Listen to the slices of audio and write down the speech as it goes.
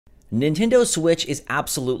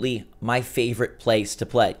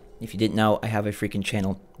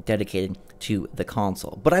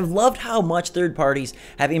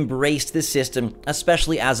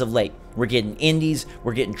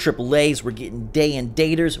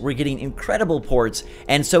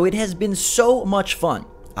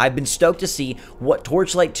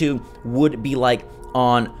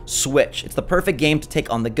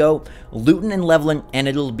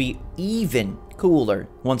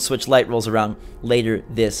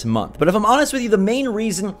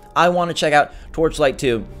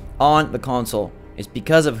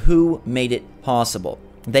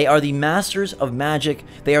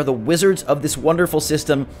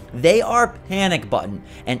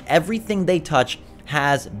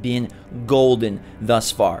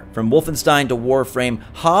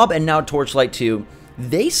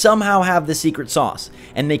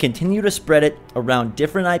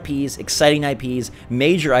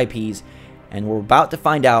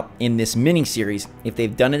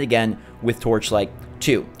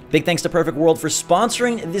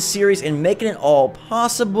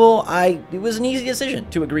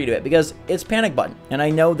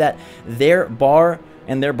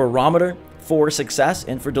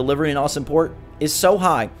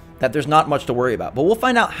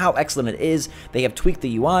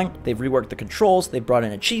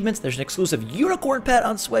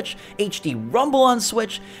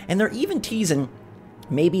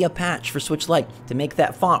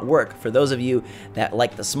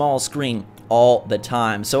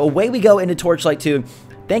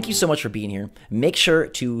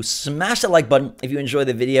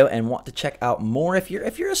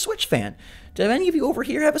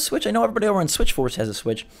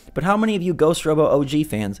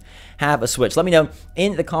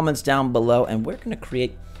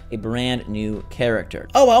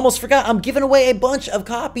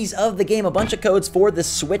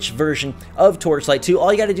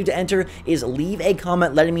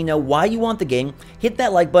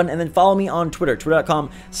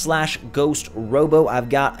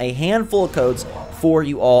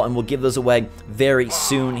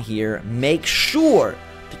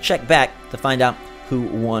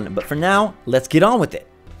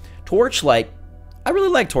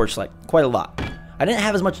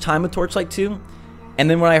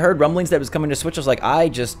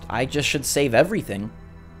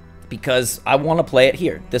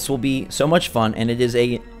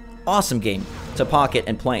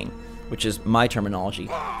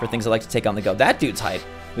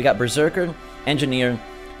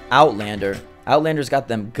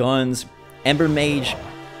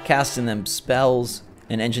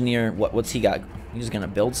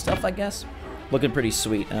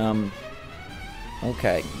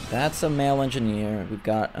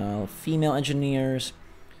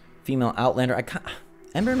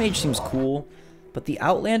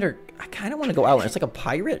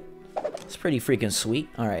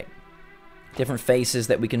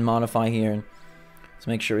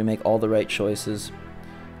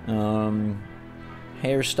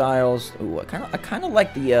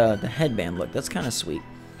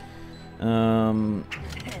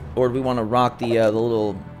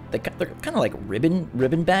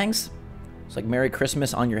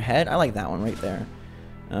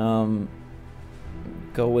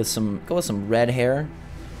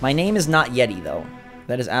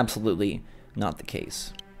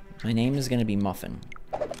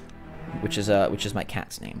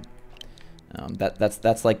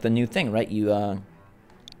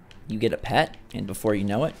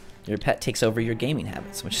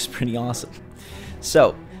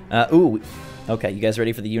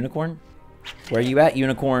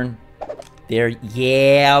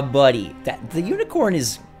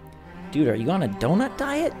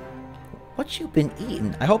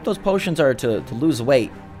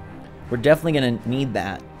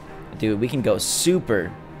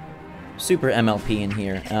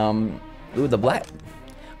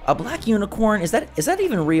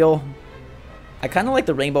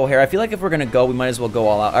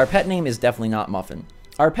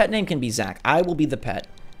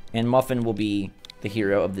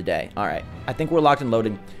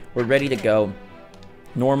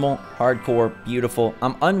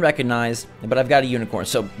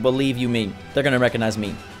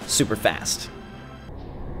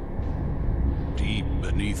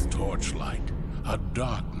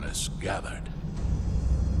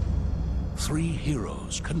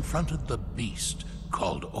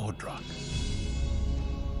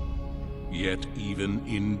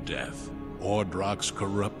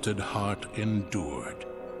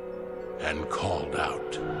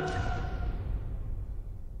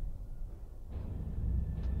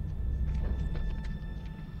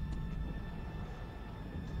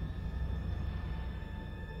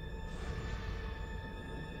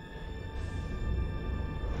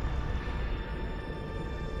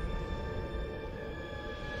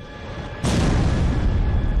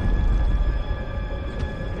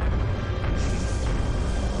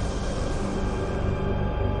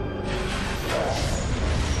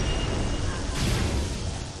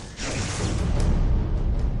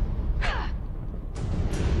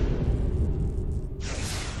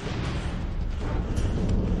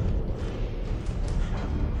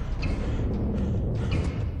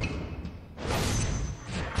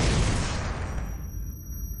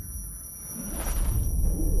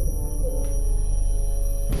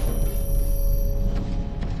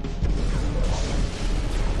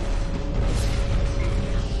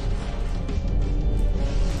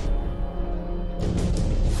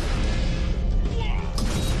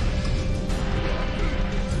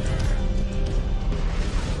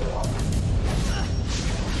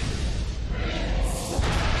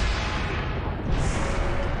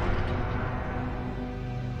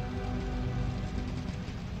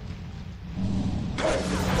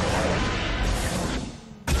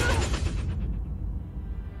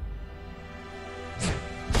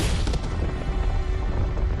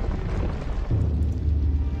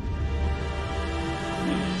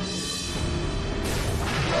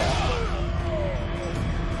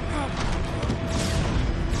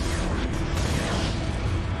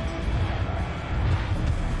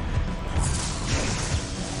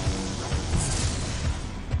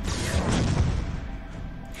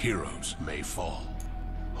may fall,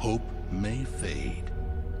 hope may fade,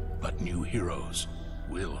 but new heroes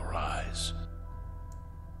will arise.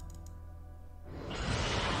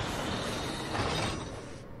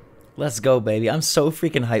 Let's go, baby. I'm so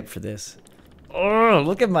freaking hyped for this. Oh,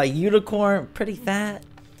 look at my unicorn. Pretty fat.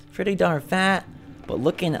 Pretty darn fat. But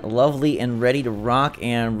looking lovely and ready to rock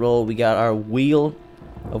and roll. We got our Wheel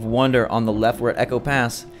of Wonder on the left. We're at Echo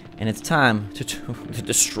Pass. And it's time to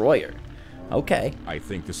destroy her. Okay. I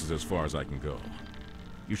think this is as far as I can go.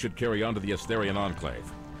 You should carry on to the Asterian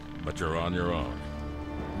Enclave. But you're on your own.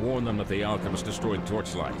 Warn them that the Alchemist destroyed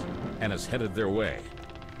Torchlight and is headed their way.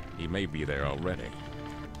 He may be there already.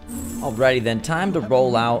 Alrighty then, time to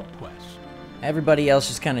roll out. Everybody else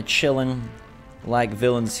just kind of chilling like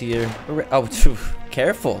villains here. Oh,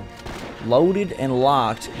 careful. Loaded and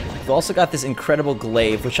locked. We've also got this incredible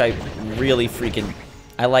glaive, which I really freaking...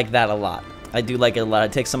 I like that a lot. I do like it a lot.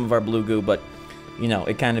 It takes some of our blue goo, but, you know,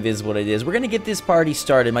 it kind of is what it is. We're going to get this party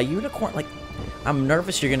started. My unicorn, like, I'm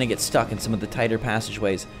nervous you're going to get stuck in some of the tighter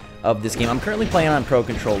passageways of this game. I'm currently playing on Pro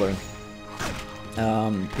Controller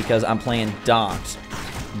because I'm playing docked.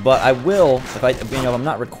 But I will, if I'm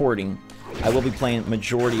not recording, I will be playing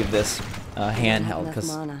majority of this handheld, because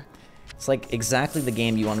it's like exactly the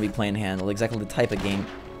game you want to be playing handheld, exactly the type of game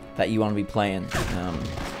that you want to be playing.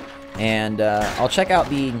 I'll check out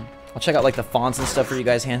like the fonts and stuff for you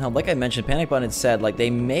guys handheld. Like I mentioned, Panic Button had said like they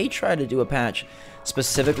may try to do a patch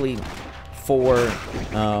specifically for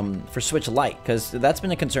Switch Lite, because that's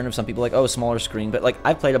been a concern of some people, like, oh, smaller screen. But like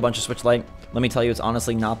I've played a bunch of Switch Lite. Let me tell you, it's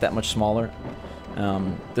honestly not that much smaller.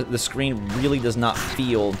 The screen really does not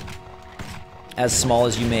feel as small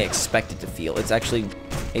as you may expect it to feel. It's actually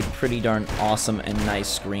a pretty darn awesome and nice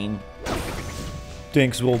screen.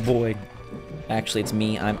 Thanks, old boy. Actually, it's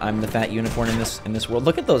me. I'm the fat unicorn in this world.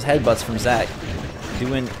 Look at those headbutts from Zach,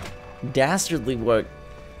 doing dastardly work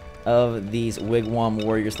of these Wigwam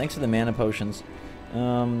warriors. Thanks for the mana potions.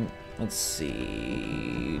 Let's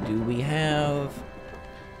see. Do we have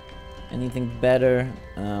anything better?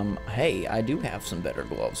 Hey, I do have some better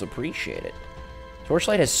gloves. Appreciate it.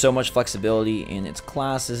 Torchlight has so much flexibility in its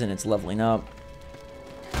classes and its leveling up.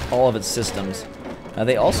 All of its systems.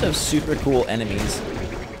 They also have super cool enemies.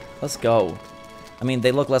 Let's go. I mean,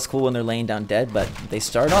 they look less cool when they're laying down dead, but they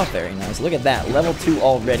start off very nice. Look at that. Level 2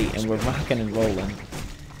 already, and we're rocking and rolling.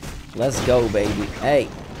 Let's go, baby. Hey,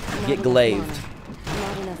 get glaved.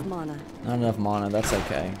 Not enough mana. Not enough mana. That's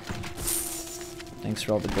okay. Thanks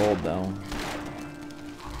for all the gold, though.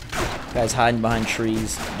 Guys hiding behind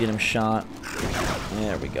trees. Get him shot.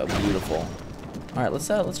 There we go. Beautiful. All right, let's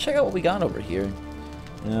check out what we got over here.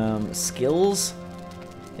 Skills.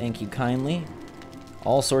 Thank you kindly.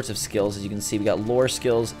 All sorts of skills, as you can see. We got lore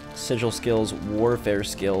skills, sigil skills, warfare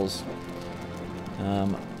skills.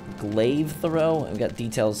 Glaive throw. We got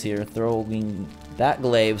details here. Throwing that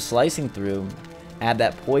glaive, slicing through. Add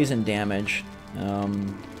that poison damage.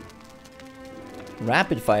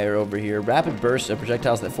 Rapid fire over here. Rapid burst of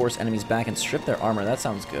projectiles that force enemies back and strip their armor. That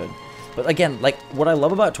sounds good. But again, like, what I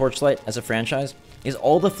love about Torchlight as a franchise is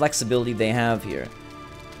all the flexibility they have here.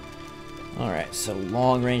 Alright, so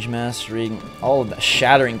long range mastery, all of that.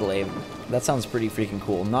 Shattering glaive. That sounds pretty freaking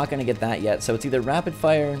cool. I'm not going to get that yet. So it's either rapid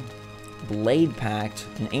fire, blade pact,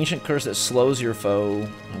 an ancient curse that slows your foe,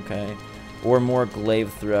 okay, or more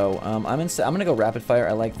glaive throw. I'm going to go rapid fire.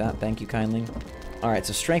 I like that. Thank you kindly. Alright,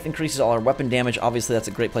 so strength increases all our weapon damage. Obviously, that's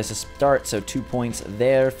a great place to start, so 2 points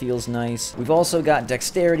there. Feels nice. We've also got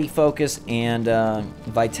dexterity, focus, and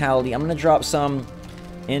vitality. I'm going to drop some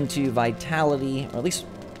into vitality, or at least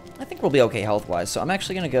I think we'll be okay health-wise. So I'm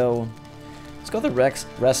actually going to go... Let's go the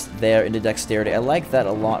rest there into dexterity. I like that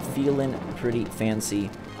a lot. Feeling pretty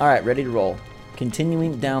fancy. Alright, ready to roll.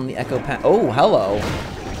 Continuing down the echo path. Oh, hello!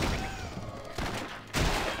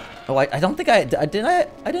 Oh, I don't think I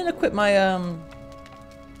didn't equip my,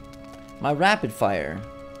 my rapid fire.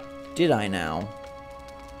 Did I now?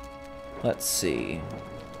 Let's see.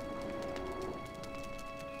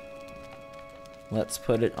 Let's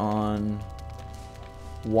put it on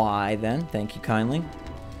Y then. Thank you kindly.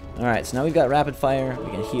 Alright, so now we've got rapid fire.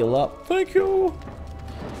 We can heal up. Thank you!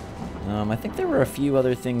 I think there were a few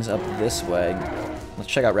other things up this way. Let's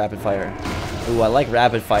check out rapid fire. Ooh, I like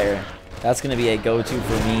rapid fire. That's going to be a go-to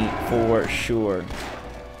for me for sure.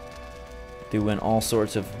 Doing all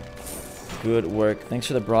sorts of good work. Thanks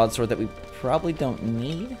for the broadsword that we probably don't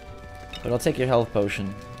need. But I'll take your health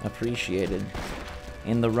potion. Appreciated.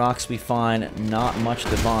 In the rocks we find not much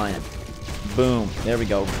divine. Boom. There we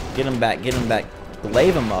go. Get him back. Get him back.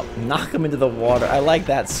 Glaive him up. Knock him into the water. I like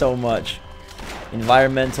that so much.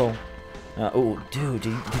 Environmental. Oh, dude.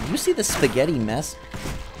 Did you see the spaghetti mess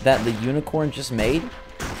that the unicorn just made?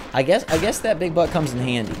 I guess that big butt comes in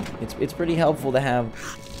handy. It's pretty helpful to have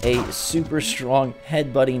a super strong,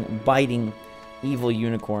 head-butting, biting, evil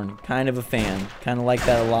unicorn. Kind of a fan. Kind of like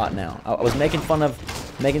that a lot now. I was making fun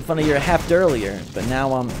of your heft earlier, but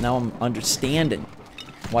now I'm understanding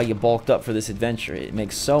why you bulked up for this adventure. It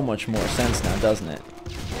makes so much more sense now, doesn't it?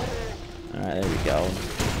 All right, there we go.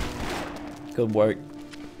 Good work.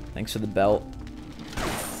 Thanks for the belt.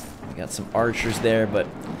 We got some archers there, but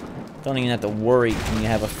don't even have to worry when you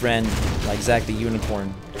have a friend like Zack the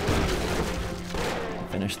Unicorn.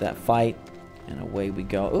 Finish that fight, and away we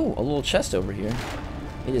go. Ooh, a little chest over here.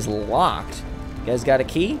 It is locked. You guys got a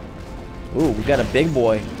key? Ooh, we got a big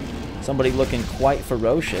boy. Somebody looking quite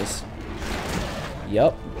ferocious.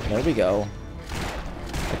 Yup, there we go.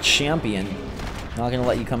 A champion. Not gonna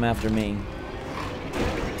let you come after me.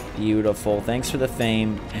 Beautiful. Thanks for the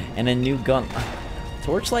fame. And a new gun.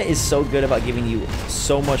 Torchlight is so good about giving you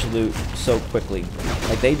so much loot so quickly.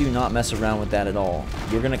 Like, they do not mess around with that at all.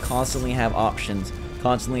 You're gonna constantly have options,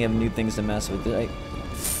 constantly have new things to mess with.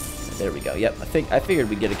 There we go. Yep, I figured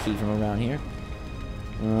we'd get a key from around here.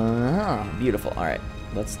 Beautiful. All right,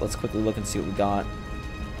 let's quickly look and see what we got.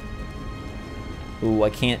 Ooh, I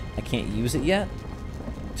can't use it yet.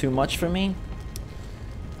 Too much for me.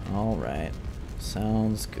 All right,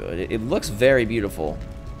 sounds good. It looks very beautiful.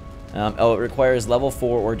 Oh, it requires level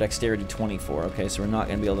 4 or dexterity 24. Okay, so we're not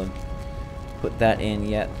going to be able to put that in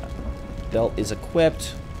yet. Belt is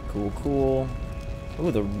equipped. Cool, cool.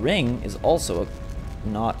 Ooh, the ring is also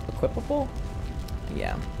not equipable?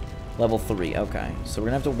 Yeah. Level 3. Okay, so we're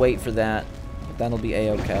going to have to wait for that. But that'll be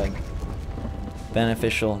a-okay.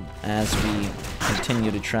 Beneficial as we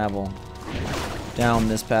continue to travel down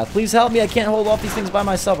this path. Please help me. I can't hold off these things by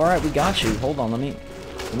myself. All right, we got you. Hold on. Let me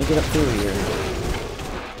get up through here.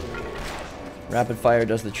 Rapid fire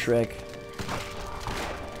does the trick.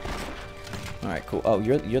 All right, cool. Oh,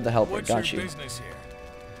 you're the helper. Got you.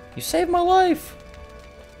 You saved my life.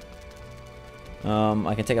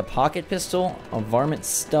 I can take a pocket pistol, a varmint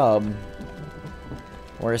stub,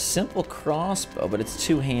 or a simple crossbow, but it's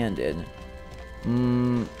two-handed.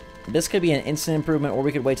 This could be an instant improvement, or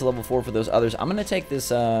we could wait till level 4 for those others. I'm gonna take this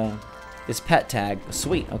this pet tag.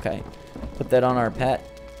 Sweet. Okay, put that on our pet.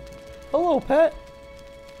 Hello, pet.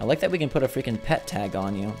 I like that we can put a freaking pet tag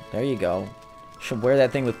on you. There you go. Should wear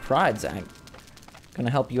that thing with pride, Zack. Gonna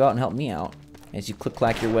help you out and help me out as you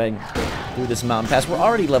click-clack your way through this mountain pass. We're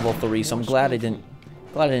already level 3, so I'm glad I didn't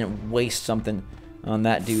waste something on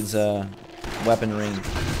that dude's weaponry.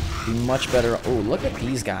 Be much better. Oh, look at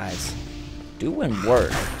these guys doing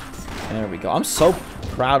work. There we go. I'm so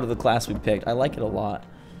proud of the class we picked. I like it a lot.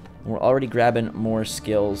 We're already grabbing more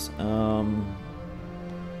skills.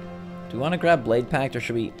 Do we want to grab Blade Pact, or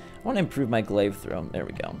should we... I want to improve my glaive throw. There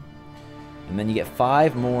we go. And then you get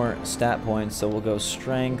 5 more stat points, so we'll go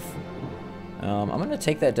Strength. I'm going to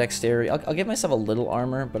take that Dexterity. I'll give myself a little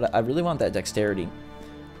armor, but I really want that Dexterity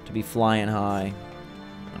to be flying high.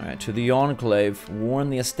 Alright, to the Enclave. Warn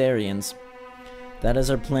the Asterians. That is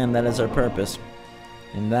our plan, that is our purpose.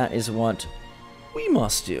 And that is what we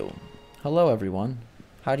must do. Hello, everyone.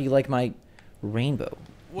 How do you like my rainbow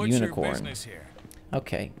unicorn? What's your business here?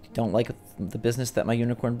 Okay, don't like the business that my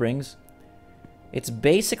unicorn brings? It's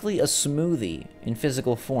basically a smoothie in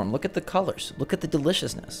physical form. Look at the colors. Look at the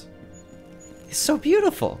deliciousness. It's so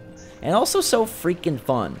beautiful. And also so freaking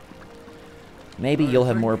fun. Maybe you'll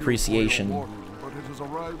have more appreciation. But it has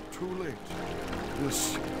arrived too late.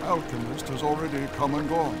 This alchemist has already come and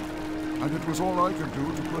gone. And it was all I could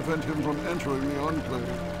do to prevent him from entering the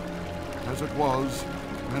Enclave. As it was,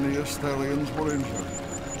 many Asterians were injured.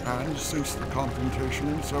 And since the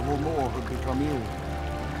confrontation, several more have become ill.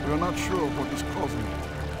 We are not sure what is causing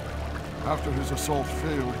it. After his assault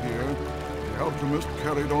failed here, the alchemist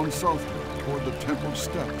carried on southward toward the temple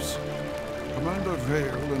steps. Commander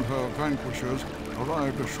Vale and her vanquishers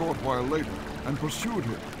arrived a short while later and pursued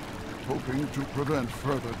him, hoping to prevent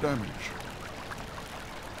further damage.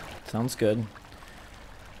 Sounds good.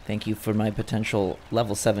 Thank you for my potential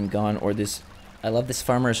level 7 gun, or this... I love this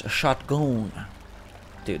farmer's shotgun.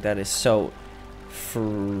 Dude, that is so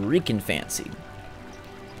freaking fancy.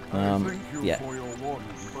 Yeah.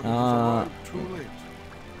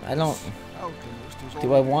 I don't...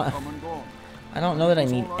 Do I want... I don't know that I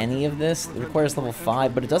need any of this. It requires level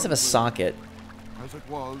 5, but it does have a socket.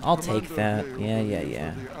 I'll take that.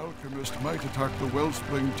 Yeah. The alchemist might attack the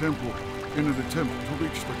Wellspring Temple in an attempt to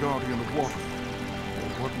reach the Guardian of Water.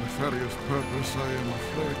 For what nefarious purpose, I am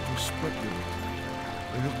afraid to speculate.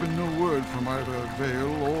 There has been no word from either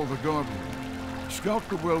Vale or the Guardian. Scout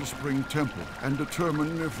the Wellspring Temple and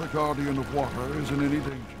determine if the Guardian of Water is in any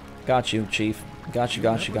danger. Got you, Chief. Got you.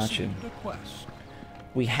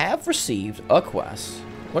 We have received a quest.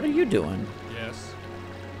 What are you doing? Yes.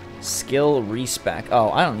 Skill respec.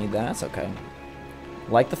 Oh, I don't need that. That's okay.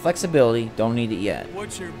 Like the flexibility. Don't need it yet.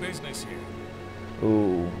 What's your business here?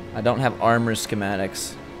 Ooh, I don't have armor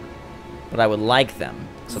schematics, but I would like them.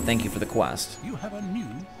 So thank you for the quest. You have a new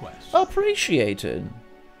quest. Appreciated.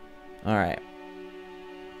 Alright.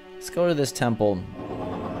 Let's go to this temple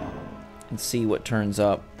and see what turns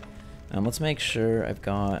up. Let's make sure I've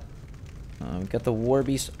got... we've got the War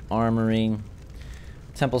Beast Armory.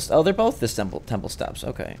 Temple... Oh, they're both this temple steps.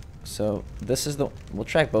 Okay. So, this is the... We'll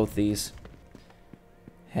track both these.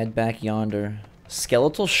 Head back yonder.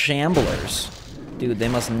 Skeletal Shamblers. Dude, they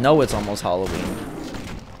must know it's almost Halloween.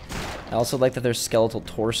 I also like that there's skeletal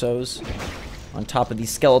torsos on top of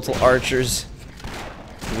these skeletal archers.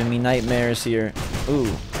 Giving me nightmares here.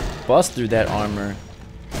 Ooh. Bust through that armor.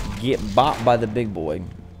 Get bopped by the big boy.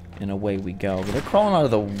 And away we go. But they're crawling out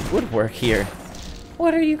of the woodwork here.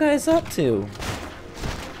 What are you guys up to?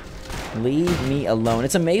 Leave me alone.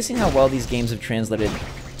 It's amazing how well these games have translated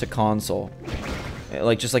to console.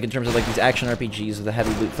 Like, just like in terms of like these action RPGs with a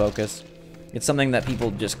heavy loot focus. It's something that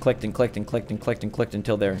people just clicked and clicked and clicked and clicked and clicked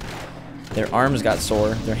until their arms got sore,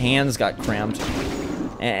 their hands got cramped,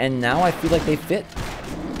 and now I feel like they fit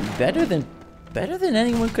better than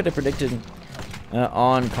anyone could have predicted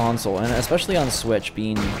on console, and especially on Switch,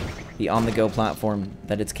 being the on-the-go platform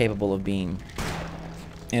that it's capable of being.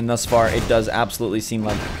 And thus far, it does absolutely seem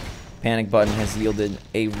like Panic Button has yielded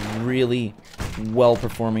a really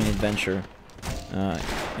well-performing adventure.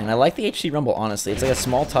 And I like the HD rumble, honestly. It's like a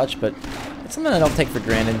small touch, but it's something I don't take for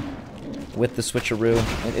granted with the switcheroo.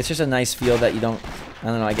 It's just a nice feel that you don't... I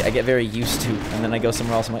don't know, I get very used to. And then I go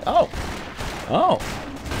somewhere else, I'm like, oh!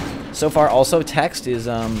 So far, also, text is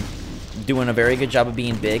doing a very good job of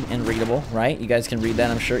being big and readable, right? You guys can read that,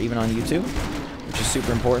 I'm sure, even on YouTube, which is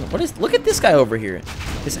super important. Look at this guy over here.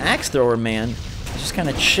 This axe thrower man is just kind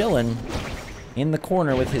of chilling in the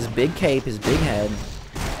corner with his big cape, his big head.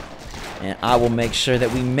 And I will make sure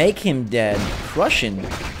that we make him dead, crushing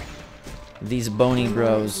these bony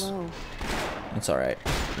bros. That's alright.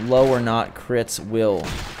 Low or not, crits will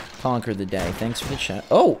conquer the day. Thanks for the chat.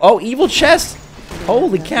 Oh, evil chest!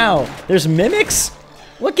 Holy cow. There's mimics?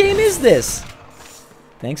 What game is this?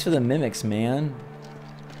 Thanks for the mimics, man.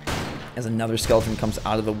 As another skeleton comes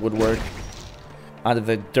out of the woodwork. Out of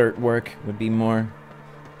the dirt work would be more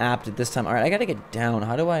apt at this time. Alright, I gotta get down.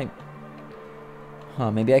 How do I...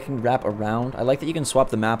 maybe I can wrap around. I like that you can swap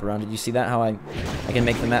the map around. Did you see that? How I can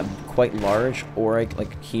make the map quite large, or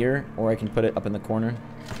like here, or I can put it up in the corner.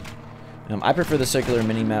 I prefer the circular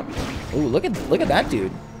mini map. Ooh, look at that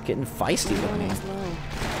dude getting feisty with me.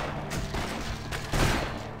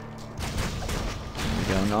 There we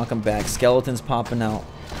go. Knock him back. Skeletons popping out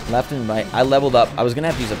left and right. I leveled up. I was gonna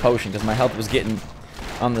have to use a potion because my health was getting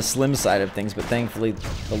on the slim side of things, but thankfully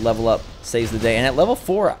the level up saves the day. And at level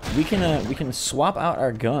 4, we can swap out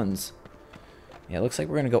our guns. Yeah, it looks like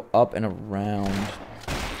we're gonna go up and around.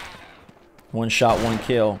 One shot, one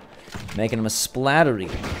kill, making them a splattery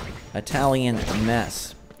Italian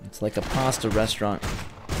mess. It's like a pasta restaurant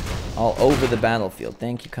all over the battlefield.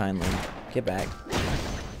 Thank you kindly. Get back.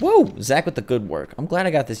 Whoa, Zach with the good work. I'm glad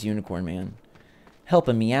I got this unicorn, man.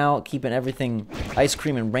 Helping me out, keeping everything ice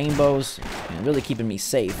cream and rainbows, and really keeping me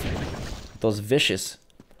safe. Those vicious,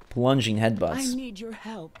 plunging headbutts. I need your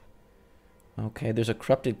help. Okay, there's a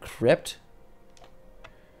corrupted crypt.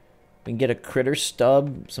 We can get a critter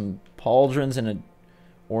stub, some pauldrons, and an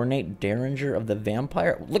ornate derringer of the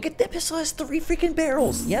vampire. Look at that pistol, has 3 freaking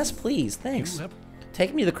barrels. Yes, please, thanks.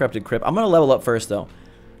 Take me to the corrupted crypt. I'm gonna level up first though,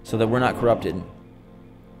 so that we're not corrupted.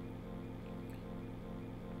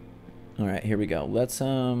 All right, here we go. Let's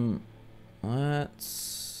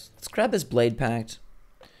grab this blade pact,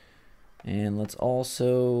 and let's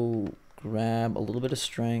also grab a little bit of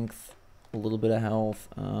strength, a little bit of health.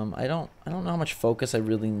 I don't know how much focus I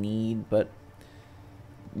really need, but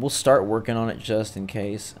we'll start working on it just in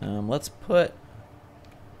case. Let's put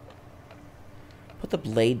the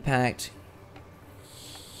blade pact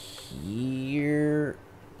here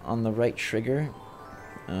on the right trigger,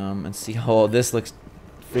 and see. Oh, this looks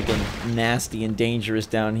freaking nasty and dangerous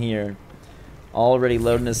down here. Already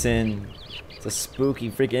loading us in. It's a spooky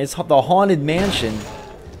freaking... It's the Haunted Mansion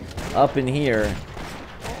up in here.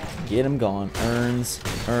 Get him gone. Urns.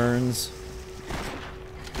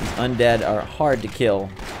 These undead are hard to kill,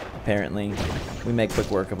 apparently. We make quick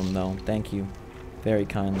work of them, though. Thank you. Very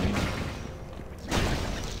kindly.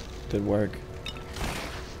 Good work.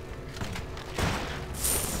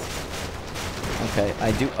 Okay,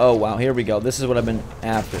 I do... Oh, wow, here we go. This is what I've been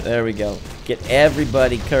after. There we go. Get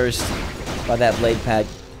everybody cursed by that blade pack.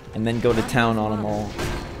 and then go to town on them all.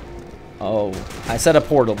 Oh, I set a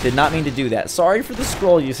portal. Did not mean to do that. Sorry for the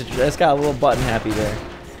scroll usage. I just got a little button happy there.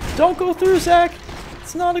 Don't go through, Zach.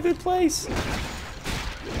 It's not a good place.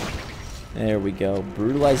 There we go.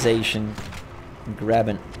 Brutalization.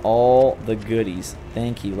 Grabbing all the goodies.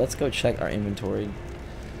 Thank you. Let's go check our inventory.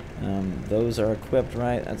 Those are equipped,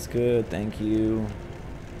 right? That's good. Thank you.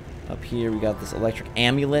 Up here we got this electric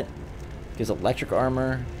amulet. Gives electric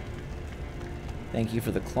armor. Thank you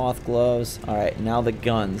for the cloth gloves. Alright, now the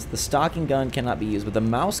guns. The stocking gun cannot be used, but the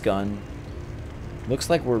mouse gun looks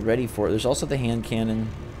like we're ready for it. There's also the hand cannon.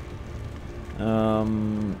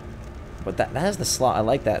 But that has the slot. I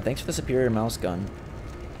like that. Thanks for the superior mouse gun.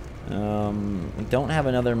 We don't have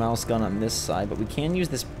another mouse gun on this side, but we can use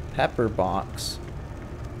this pepper box,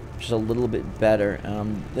 which is a little bit better.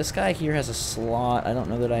 This guy here has a slot. I don't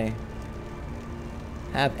know that I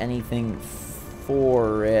have anything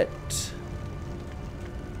for it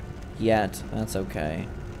yet. That's okay.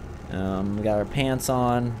 We got our pants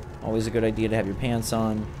on. Always a good idea to have your pants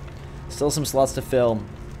on. Still some slots to fill,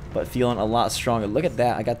 but feeling a lot stronger. Look at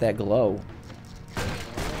that. I got that glow.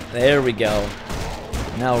 There we go.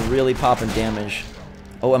 Now really popping damage.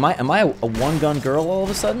 Oh, am I a one-gun girl all of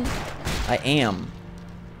a sudden? I am.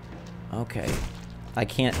 Okay. I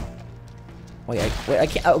can't... Wait, I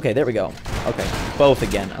can't... Okay, there we go. Okay, both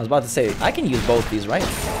again. I was about to say, I can use both these, right?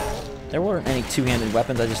 There weren't any two-handed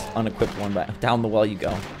weapons. I just unequipped one, but down the well you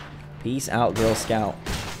go. Peace out, Girl Scout.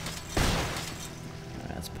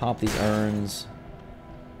 Alright, let's pop these urns.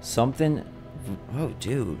 Something... Oh,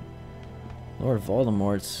 dude. Lord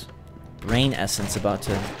Voldemort's brain essence about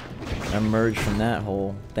to emerge from that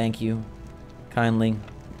hole. Thank you. Kindly.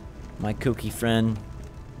 My kooky friend.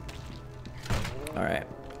 Alright.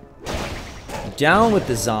 Down with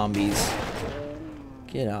the zombies.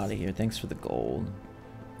 Get out of here. Thanks for the gold.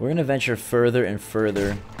 We're going to venture further and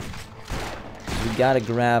further. We got to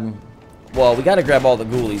grab... Well, we got to grab all the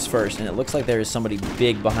ghoulies first. And it looks like there is somebody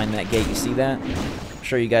big behind that gate. You see that? I'm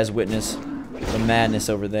sure you guys witness the madness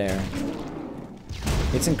over there.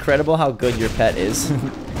 It's incredible how good your pet is.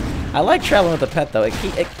 I like traveling with a pet, though.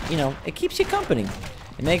 You know, it keeps you company.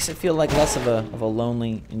 It makes it feel like less of a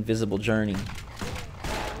lonely, invisible journey.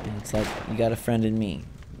 And it's like you got a friend in me.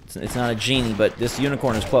 It's not a genie, but this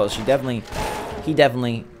unicorn is close. He definitely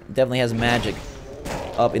has magic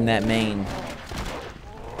up in that mane.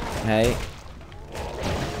 Hey,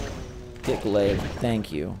 get glaive.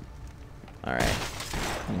 Thank you. All right.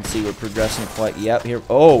 You can see we're progressing quite. Yep. Here.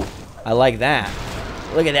 Oh, I like that.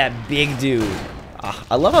 Look at that big dude.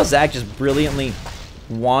 I love how Zach just brilliantly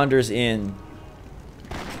wanders in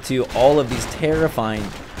to all of these terrifying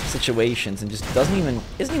situations and just isn't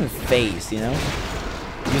even phased, you know?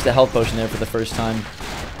 Used a health potion there for the first time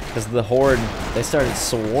because the horde, they started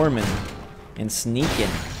swarming and sneaking.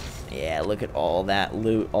 Yeah, look at all that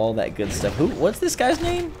loot, all that good stuff. What's this guy's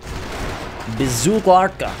name?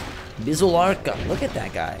 Bizularka. Bizularka. Look at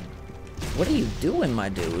that guy. What are you doing, my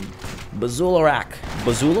dude? Bazularak.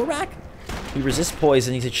 Bazularak? He resists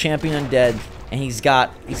poison. He's a champion undead, and he's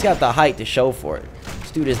got the height to show for it.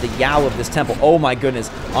 This dude is the Yao of this temple. Oh my goodness!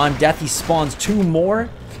 On death, he spawns 2 more.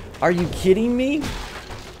 Are you kidding me?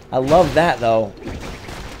 I love that though.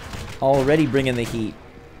 Already bringing the heat.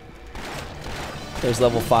 There's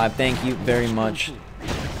level 5. Thank you very much.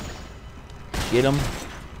 Get him.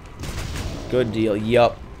 Good deal.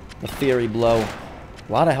 Yup. The Fury Blow.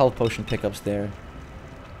 A lot of health potion pickups there.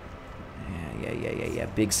 Yeah.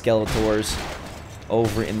 Big Skeletors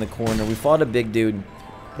over in the corner. We fought a big dude,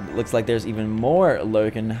 but it looks like there's even more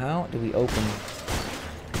lurking. How do we open?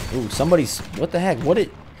 Ooh, somebody's... What the heck?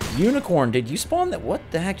 Unicorn, did you spawn that? What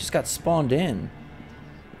the heck just got spawned in?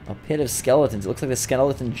 A pit of skeletons. It looks like the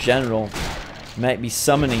skeleton general might be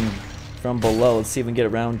summoning from below. Let's see if we can get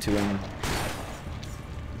around to him.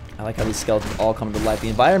 I like how these skeletons all come to life. The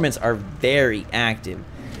environments are very active.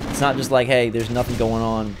 It's not just like, hey, there's nothing going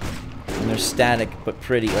on and they're static but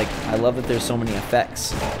pretty. Like, I love that there's so many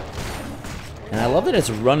effects. And I love that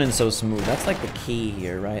it's running so smooth. That's like the key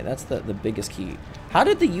here, right? That's the biggest key. How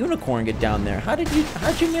did the unicorn get down there? How'd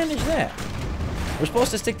you manage that? We're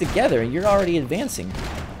supposed to stick together and you're already advancing.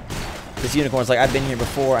 This unicorn's like, I've been here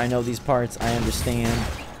before. I know these parts. I understand.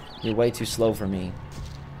 You're way too slow for me.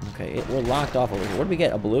 Okay, we're locked off over here. What did we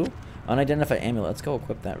get? A blue? Unidentified amulet. Let's go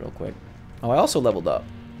equip that real quick. Oh, I also leveled up.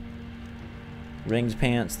 Rings,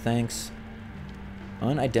 pants, thanks.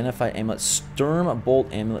 Unidentified amulet. Sturm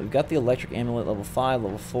Bolt amulet. We've got the electric amulet, level 5,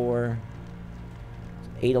 level 4.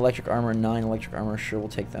 8 electric armor, 9 electric armor. Sure, we'll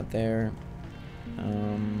take that there.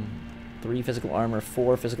 3 physical armor,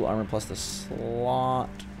 4 physical armor plus the slot.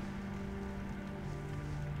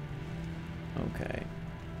 Okay.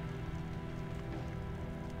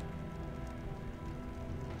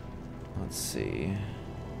 Let's see.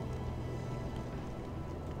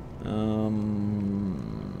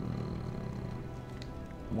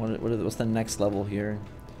 What's the next level here?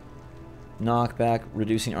 Knockback,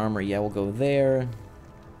 reducing armor. Yeah, we'll go there.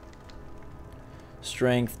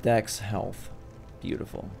 Strength, dex, health.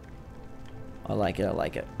 Beautiful. I like it, I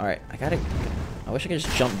like it. Alright, I wish I could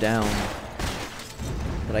just jump down.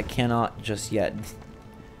 But I cannot just yet.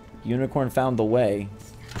 Unicorn found the way.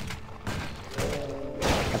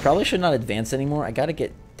 I probably should not advance anymore. I gotta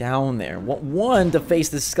get down there. One, to face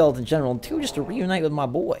this skeleton general, and two, just to reunite with my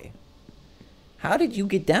boy. How did you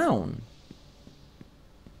get down?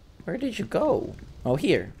 Where did you go? Oh,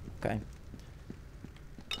 here. Okay.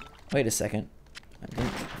 Wait a second.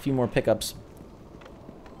 A few more pickups.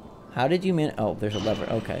 How did you man? Oh, there's a lever.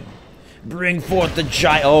 Okay. Bring forth the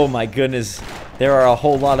giant. Oh my goodness. There are a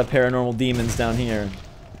whole lot of paranormal demons down here.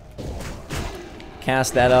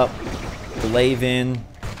 Cast that up. Glaive in.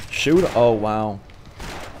 Shoot. Oh, wow.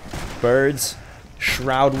 Birds.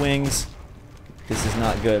 Shroud wings. This is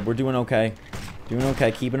not good. We're doing okay. Doing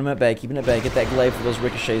okay. Keeping them at bay. Keeping it at bay. Get that glaive for those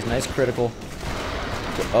ricochets. Nice critical.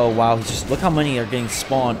 Oh, wow. Just look how many are getting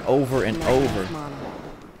spawned over and over.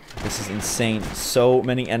 This is insane. So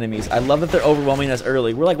many enemies. I love that they're overwhelming us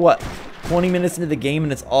early. We're like, what, 20 minutes into the game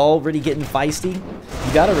and it's already getting feisty?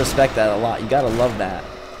 You gotta respect that a lot. You gotta love that.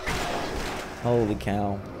 Holy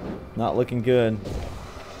cow. Not looking good.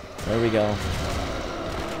 There we go.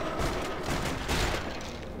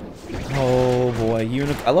 Oh boy.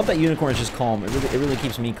 I love that unicorn is just calm. It really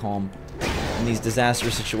keeps me calm in these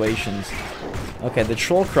disaster situations. Okay, the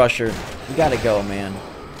troll crusher. We gotta go, man.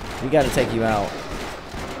 We gotta take you out.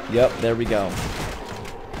 Yep, there we go.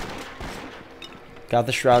 Got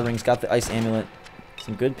the shroud rings, got the ice amulet.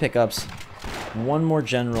 Some good pickups. One more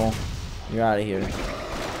general. You're out of here.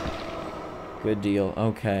 Good deal.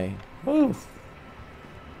 Okay. Woo.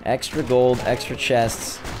 Extra gold, extra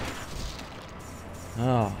chests.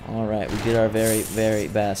 Oh, alright. We did our very, very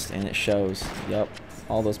best, and it shows. Yep.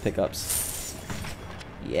 All those pickups.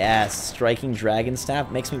 Yes. Striking dragon staff.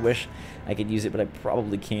 Makes me wish I could use it, but I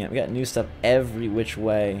probably can't. We got new stuff every which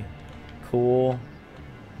way. Cool.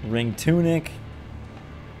 Ring tunic.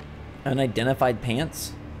 Unidentified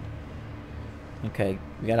pants. Okay,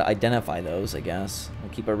 we gotta identify those, I guess.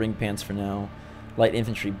 We'll keep our ring pants for now. Light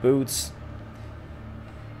infantry boots.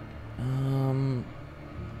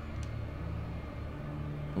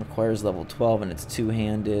 Requires level 12 and it's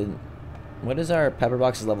two-handed. What is our pepper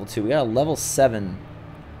box? Is level 2. We got a level 7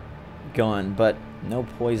 gun, but no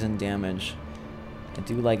poison damage. I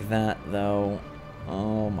do like that though.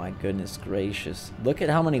 Oh my goodness gracious. Look at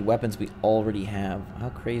how many weapons we already have. How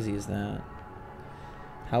crazy is that?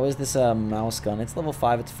 How is this a mouse gun? It's level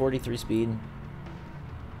 5, it's 43 speed.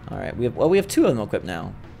 Alright, we have 2 of them equipped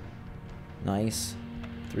now. Nice.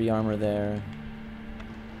 3 armor there.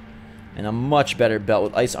 And a much better belt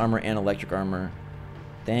with ice armor and electric armor.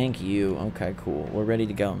 Thank you. Okay, cool. We're ready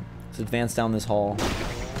to go. Let's advance down this hall.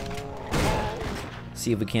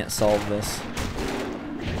 See if we can't solve this.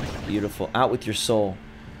 Beautiful. Out with your soul.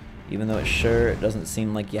 Even though it doesn't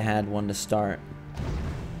seem like you had one to start.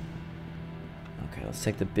 Okay, let's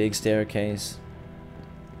take the big staircase.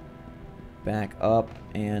 Back up.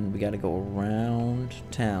 And we gotta go around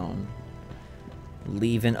town.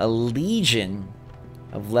 Leaving a legion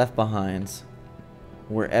of left behinds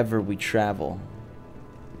wherever we travel.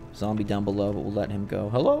 Zombie down below, but we'll let him go.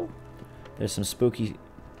 Hello? There's some spooky,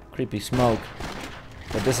 creepy smoke.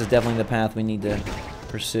 But this is definitely the path we need to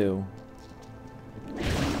pursue.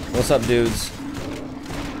 What's up, dudes?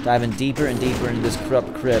 Diving deeper and deeper into this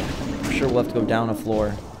corrupt crypt. I'm sure we'll have to go down a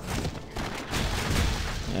floor.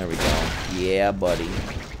 There we go. Yeah, buddy.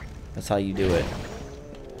 That's how you do it.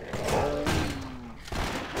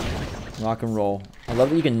 Rock and roll. I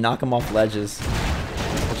love that you can knock them off ledges.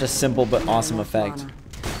 Such a simple but awesome effect.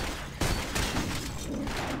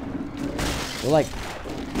 We're like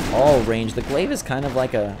all range. The glaive is kind of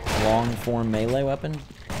like a long form melee weapon,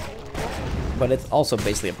 but it's also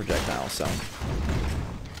basically a projectile, so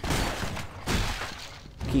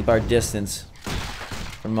keep our distance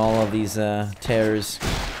from all of these terrors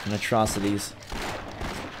and atrocities.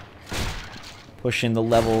 Pushing the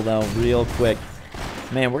level though real quick.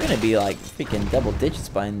 Man, we're gonna be like freaking double digits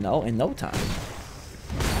by in no time.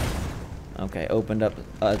 Okay, opened up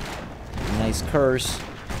a nice curse.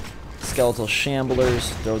 Skeletal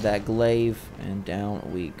shamblers, throw that glaive, and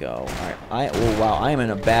down we go. Alright, oh wow, I am in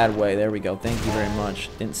a bad way. There we go. Thank you very much.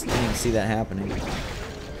 Didn't even see that happening.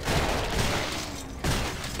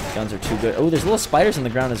 Guns are too good. Oh, there's little spiders on the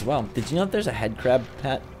ground as well. Did you know that there's a head crab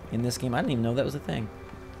pet in this game? I didn't even know that was a thing.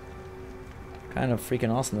 Kind of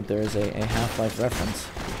freaking awesome that there is a Half-Life reference.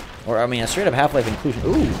 Or, I mean, a straight up Half-Life inclusion.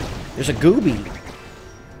 Ooh, there's a Gooby.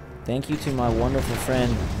 Thank you to my wonderful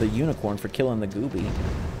friend, the Unicorn, for killing the Gooby.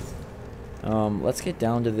 Let's get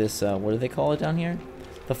down to this, what do they call it down here?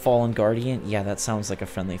 The Fallen Guardian? Yeah, that sounds like a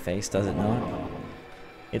friendly face, does it not?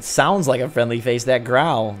 It sounds like a friendly face, that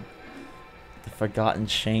growl. The Forgotten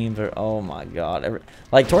Chamber, oh my god.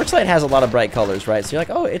 Like, Torchlight has a lot of bright colors, right? So you're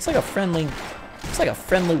like, oh, it's like a friendly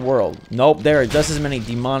world. Nope, there are just as many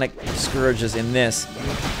demonic scourges in this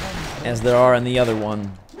as there are in the other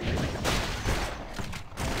one.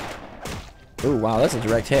 Ooh, wow, that's a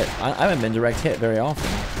direct hit. I haven't been direct hit very often.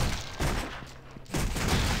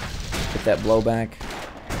 Get that blowback.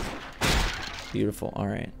 Beautiful,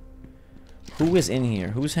 alright. Who is in here?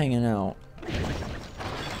 Who's hanging out?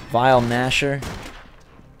 Vile Gnasher.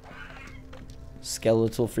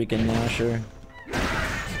 Skeletal freaking Gnasher.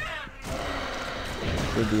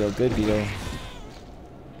 Good deal, good deal.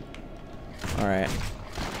 Alright.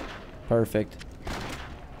 Perfect.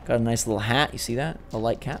 Got a nice little hat, you see that? A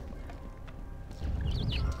light cap.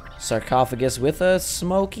 Sarcophagus with a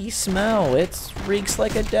smoky smell. It reeks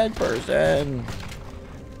like a dead person.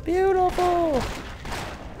 Beautiful.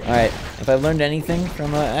 Alright, if I've learned anything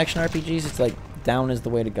from action RPGs, it's like down is the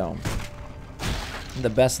way to go. The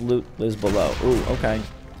best loot lives below. Ooh, okay.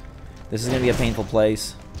 This is going to be a painful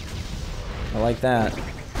place. I like that.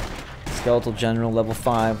 Skeletal General, level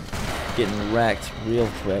 5. Getting wrecked real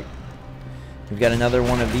quick. We've got another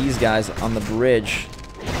one of these guys on the bridge.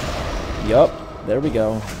 Yup, there we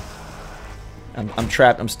go. I'm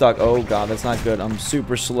trapped, I'm stuck. Oh god, that's not good. I'm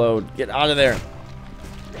super slowed. Get out of there.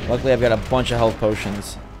 Luckily, I've got a bunch of health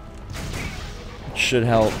potions. It should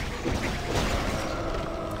help.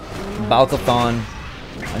 Balcathon.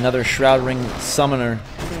 Another Shroud Ring summoner.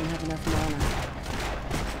 I don't have enough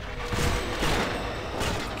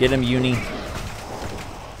mana. Get him, Uni.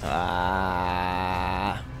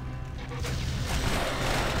 Ah.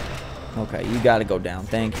 Okay, you gotta go down.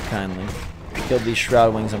 Thank you kindly. Killed these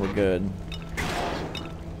Shroud Wings and we're good.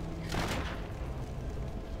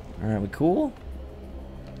 Alright, we cool?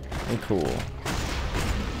 We cool.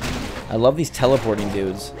 I love these teleporting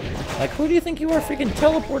dudes. Like, who do you think you are freaking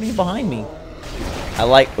teleporting behind me? I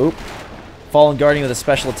like, oop. Fallen Guardian with a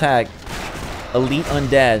special attack. Elite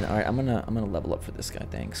Undead. Alright, I'm gonna level up for this guy.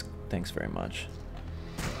 Thanks very much.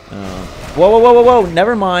 Whoa.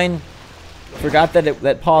 Never mind. Forgot that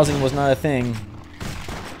that pausing was not a thing.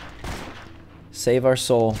 Save our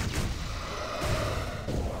soul.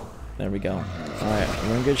 There we go. Alright,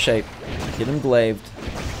 we're in good shape. Get him glaived.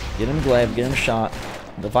 Get him glaived. Get him shot.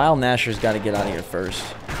 The Vile Gnasher's got to get out of here first.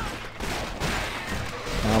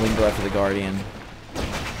 Now we can go after the Guardian.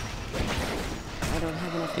 I don't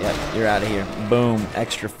have enough Yep, mana. you're out of here. Boom.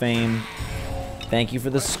 Extra fame. Thank you for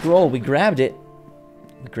the scroll. We grabbed it.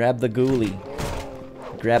 We grabbed the ghoulie.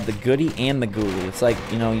 Grab the goodie and the ghoulie. It's like,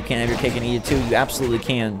 you know, you can't have your cake and eat it too. You absolutely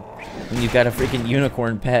can. When you've got a freaking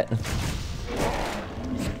unicorn pet.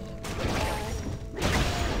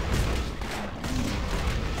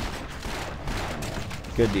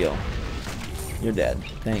 Good deal. You're dead.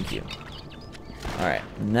 Thank you. Alright,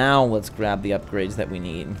 now let's grab the upgrades that we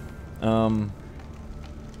need.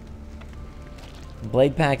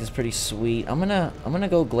 Blade Pack is pretty sweet. I'm gonna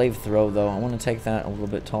go Glaive Throw though. I want to take that a little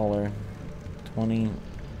bit taller. 20.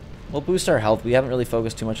 We'll boost our health. We haven't really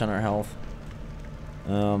focused too much on our health.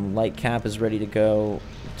 Light Cap is ready to go.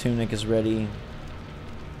 Tunic is ready.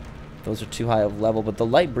 Those are too high of level, but the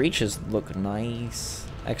Light Breeches look nice.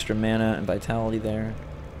 Extra mana and vitality there.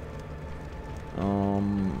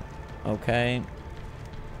 Okay.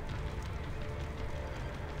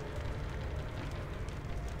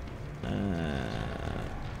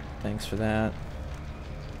 Thanks for that.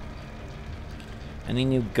 Any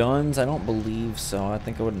new guns? I don't believe so. I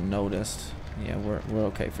think I would have noticed. Yeah, we're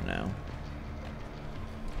okay for now.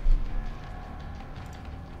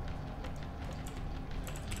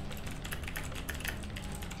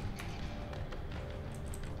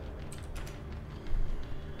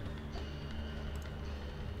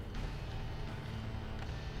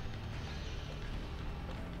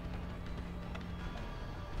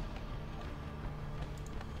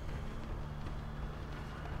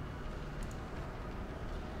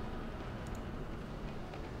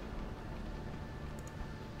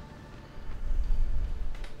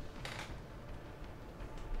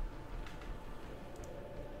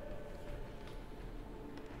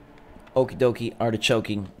 Okie dokie,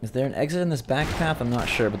 artichoking. Is there an exit in this back path? I'm not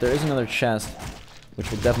sure, but there is another chest,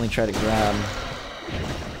 which we'll definitely try to grab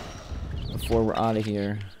before we're out of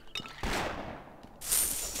here.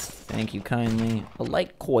 Thank you kindly. A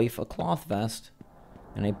light coif, a cloth vest,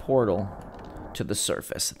 and a portal. to the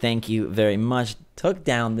surface. Thank you very much. Took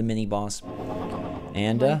down the mini-boss.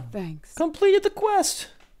 And Thanks. completed the quest.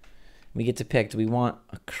 We get to pick. Do we want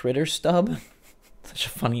a critter stub? Such a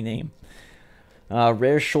funny name.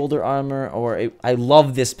 Rare shoulder armor, or I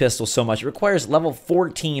love this pistol so much. It requires level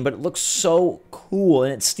 14, but it looks so cool,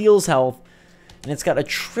 and it steals health, and it's got a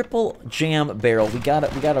triple jam barrel. We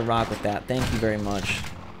gotta rock with that. Thank you very much.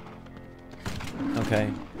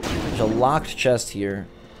 Okay, there's a locked chest here.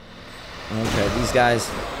 Okay, these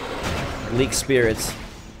guys leak spirits.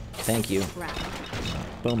 Thank you.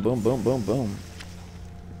 Boom, boom, boom, boom, boom.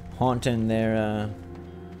 Haunting their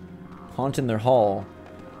hall.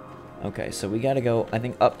 Okay, so we gotta go, I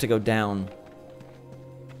think, up to go down.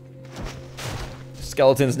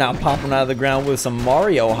 Skeleton's now popping out of the ground with some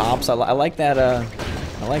Mario hops. I like that,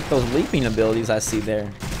 I like those leaping abilities I see there.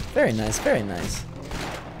 Very nice, very nice.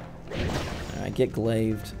 Alright, get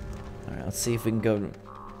glaved. Alright, let's see if we can go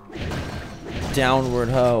downward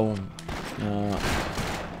ho.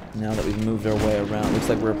 Now that we've moved our way around. Looks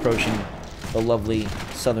like we're approaching the lovely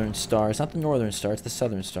southern star. It's not the northern star, it's the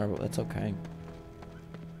southern star, but that's okay.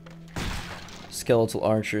 Skeletal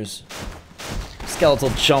archers. Skeletal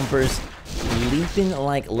jumpers. Leaping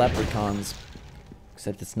like leprechauns.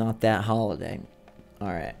 Except it's not that holiday.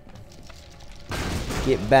 Alright.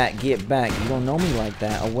 Get back, get back. You don't know me like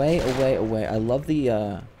that. Away, away, away. I love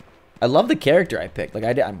the character I picked. Like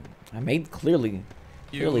I made clearly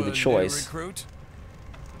the choice.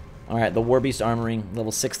 Alright, the Warbeast Armory,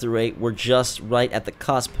 level 6 through 8. We're just right at the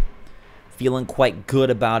cusp. Feeling quite good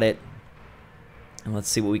about it. And let's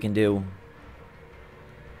see what we can do.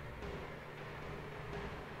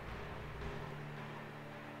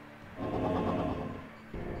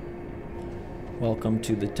 Welcome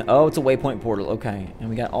to the... oh, it's a waypoint portal. Okay. And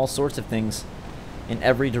we got all sorts of things in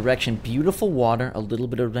every direction. Beautiful water, a little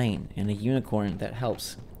bit of rain, and a unicorn that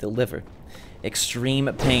helps deliver extreme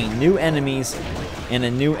pain. New enemies in a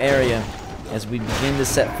new area as we begin to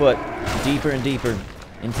set foot deeper and deeper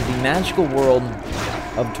into the magical world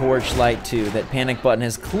of Torchlight 2 that Panic Button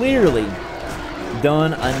has clearly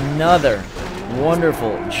done another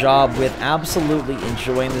wonderful job with. Absolutely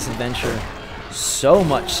enjoying this adventure so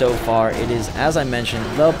much so far. It is, as I mentioned,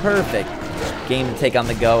 the perfect game to take on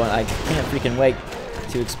the go, and I can't freaking wait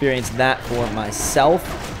to experience that for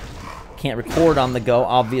myself. Can't record on the go,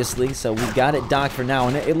 obviously, so we've got it docked for now,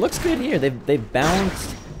 and it looks good here. They've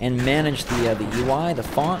balanced and managed the UI, the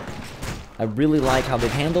font. I really like how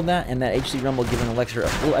they've handled that, and that HD Rumble giving a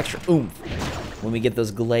little extra oomph when we get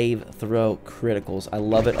those glaive throw criticals. I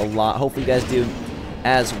love it a lot. Hopefully you guys do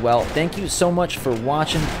as well. Thank you so much for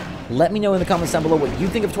watching. Let me know in the comments down below what you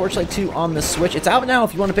think of Torchlight 2 on the Switch. It's out now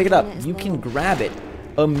if you want to pick it up. You can grab it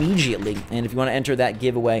immediately. And if you want to enter that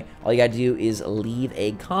giveaway, all you gotta do is leave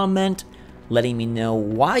a comment letting me know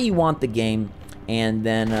why you want the game, and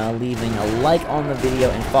then leaving a like on the video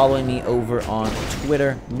and following me over on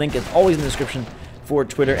Twitter. Link is always in the description for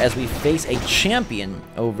Twitter as we face a champion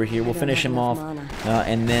over here. We'll finish him off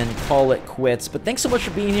and then call it quits. But thanks so much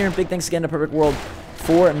for being here. Big thanks again to Perfect World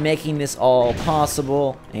for making this all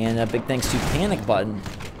possible, and a big thanks to Panic Button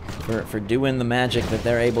for doing the magic that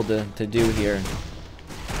they're able to do here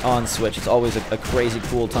on Switch. It's always a crazy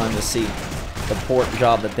cool time to see the port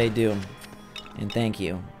job that they do, and thank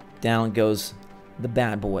you. Down goes the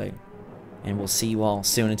bad boy, and we'll see you all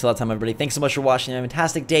soon. Until that time, everybody, thanks so much for watching. Have a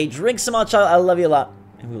fantastic day. Drink so much. I love you a lot,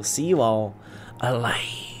 and we'll see you all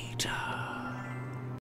later.